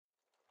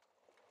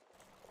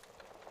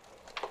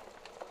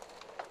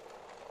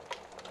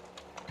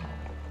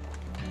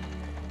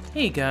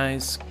Hey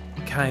guys,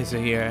 Kaiser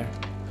here.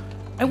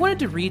 I wanted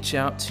to reach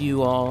out to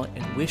you all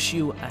and wish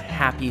you a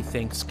happy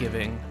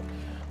Thanksgiving.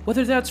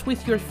 Whether that's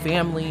with your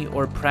family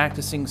or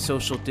practicing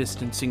social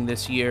distancing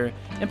this year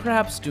and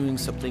perhaps doing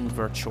something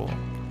virtual.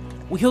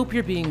 We hope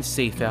you're being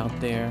safe out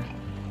there.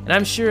 And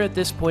I'm sure at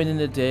this point in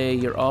the day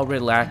you're all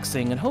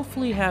relaxing and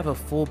hopefully have a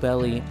full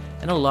belly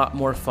and a lot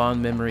more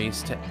fond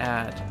memories to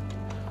add.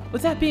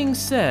 With that being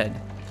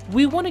said,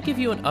 we want to give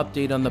you an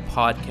update on the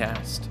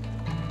podcast.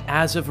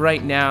 As of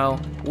right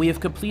now, we have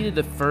completed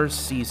the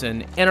first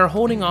season and are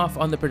holding off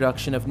on the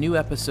production of new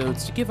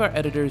episodes to give our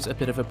editors a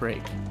bit of a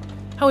break.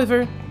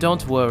 However,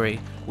 don't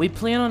worry, we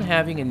plan on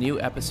having a new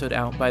episode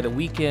out by the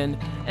weekend,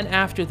 and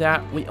after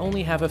that, we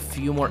only have a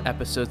few more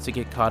episodes to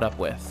get caught up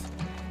with.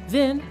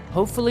 Then,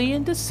 hopefully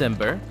in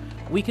December,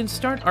 we can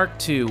start Arc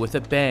 2 with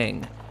a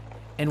bang,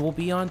 and we'll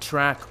be on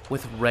track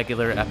with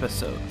regular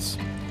episodes.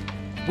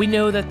 We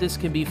know that this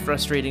can be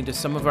frustrating to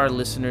some of our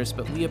listeners,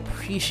 but we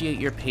appreciate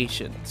your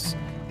patience.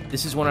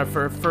 This is one of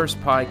our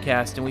first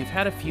podcasts, and we've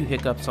had a few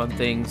hiccups on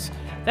things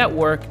that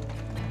work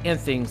and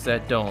things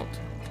that don't.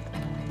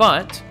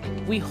 But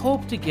we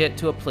hope to get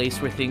to a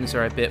place where things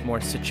are a bit more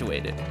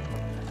situated.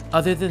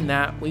 Other than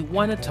that, we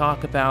want to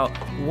talk about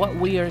what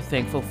we are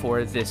thankful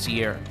for this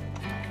year.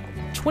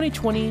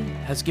 2020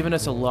 has given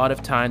us a lot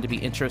of time to be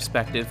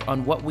introspective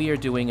on what we are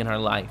doing in our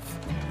life.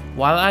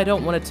 While I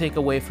don't want to take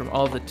away from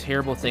all the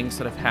terrible things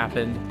that have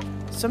happened,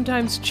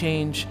 sometimes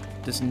change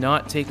does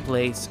not take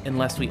place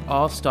unless we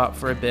all stop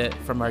for a bit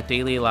from our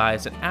daily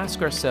lives and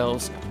ask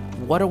ourselves,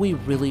 what are we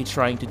really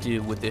trying to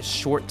do with this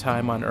short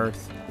time on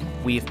Earth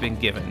we have been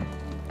given?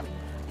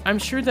 I'm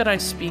sure that I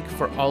speak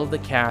for all of the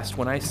cast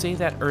when I say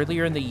that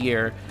earlier in the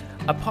year,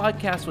 a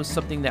podcast was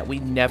something that we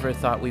never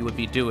thought we would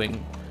be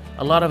doing.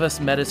 A lot of us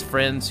met as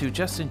friends who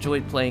just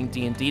enjoyed playing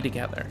D&D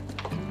together.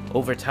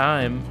 Over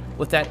time,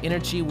 with that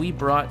energy we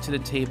brought to the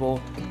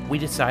table, we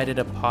decided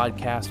a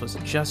podcast was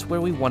just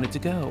where we wanted to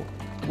go.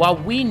 While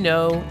we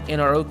know and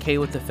are okay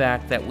with the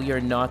fact that we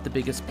are not the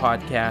biggest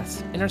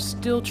podcast and are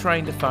still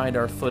trying to find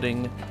our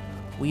footing,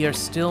 we are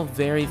still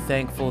very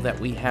thankful that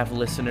we have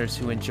listeners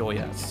who enjoy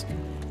us.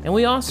 And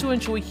we also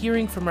enjoy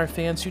hearing from our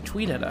fans who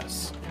tweet at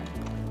us.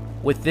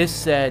 With this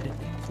said,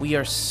 we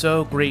are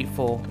so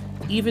grateful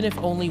even if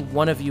only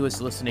one of you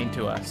is listening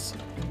to us.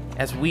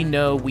 As we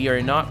know we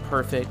are not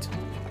perfect,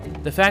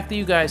 the fact that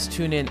you guys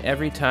tune in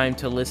every time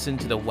to listen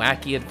to the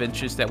wacky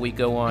adventures that we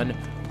go on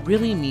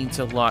really means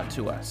a lot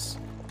to us.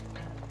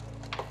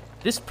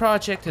 This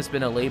project has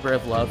been a labor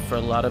of love for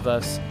a lot of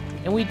us,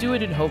 and we do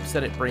it in hopes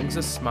that it brings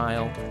a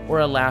smile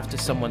or a laugh to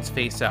someone's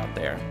face out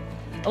there,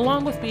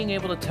 along with being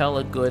able to tell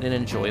a good and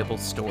enjoyable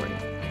story.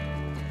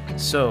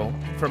 So,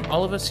 from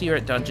all of us here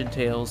at Dungeon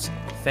Tales,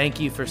 thank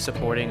you for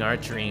supporting our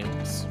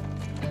dreams.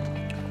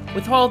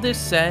 With all this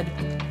said,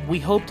 we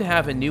hope to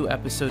have a new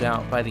episode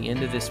out by the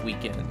end of this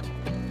weekend.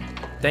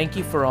 Thank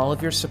you for all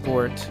of your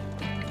support,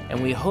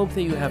 and we hope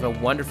that you have a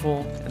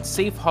wonderful and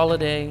safe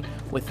holiday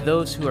with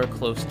those who are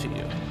close to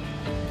you.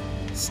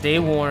 Stay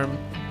warm,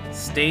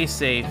 stay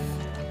safe,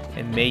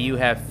 and may you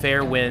have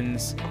fair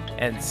winds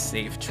and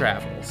safe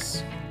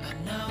travels. I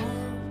know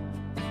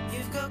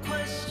you've got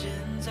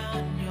questions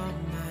on your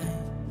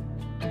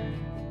mind.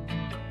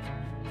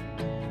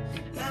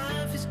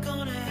 Life is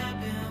gonna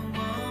happen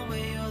one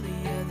way or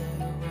the other,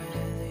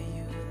 whether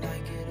you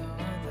like it or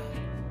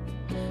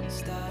not.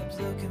 Stop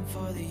looking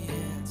for the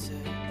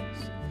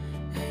answers,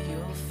 and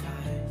you'll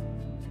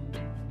find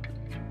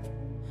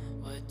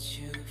what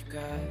you've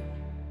got.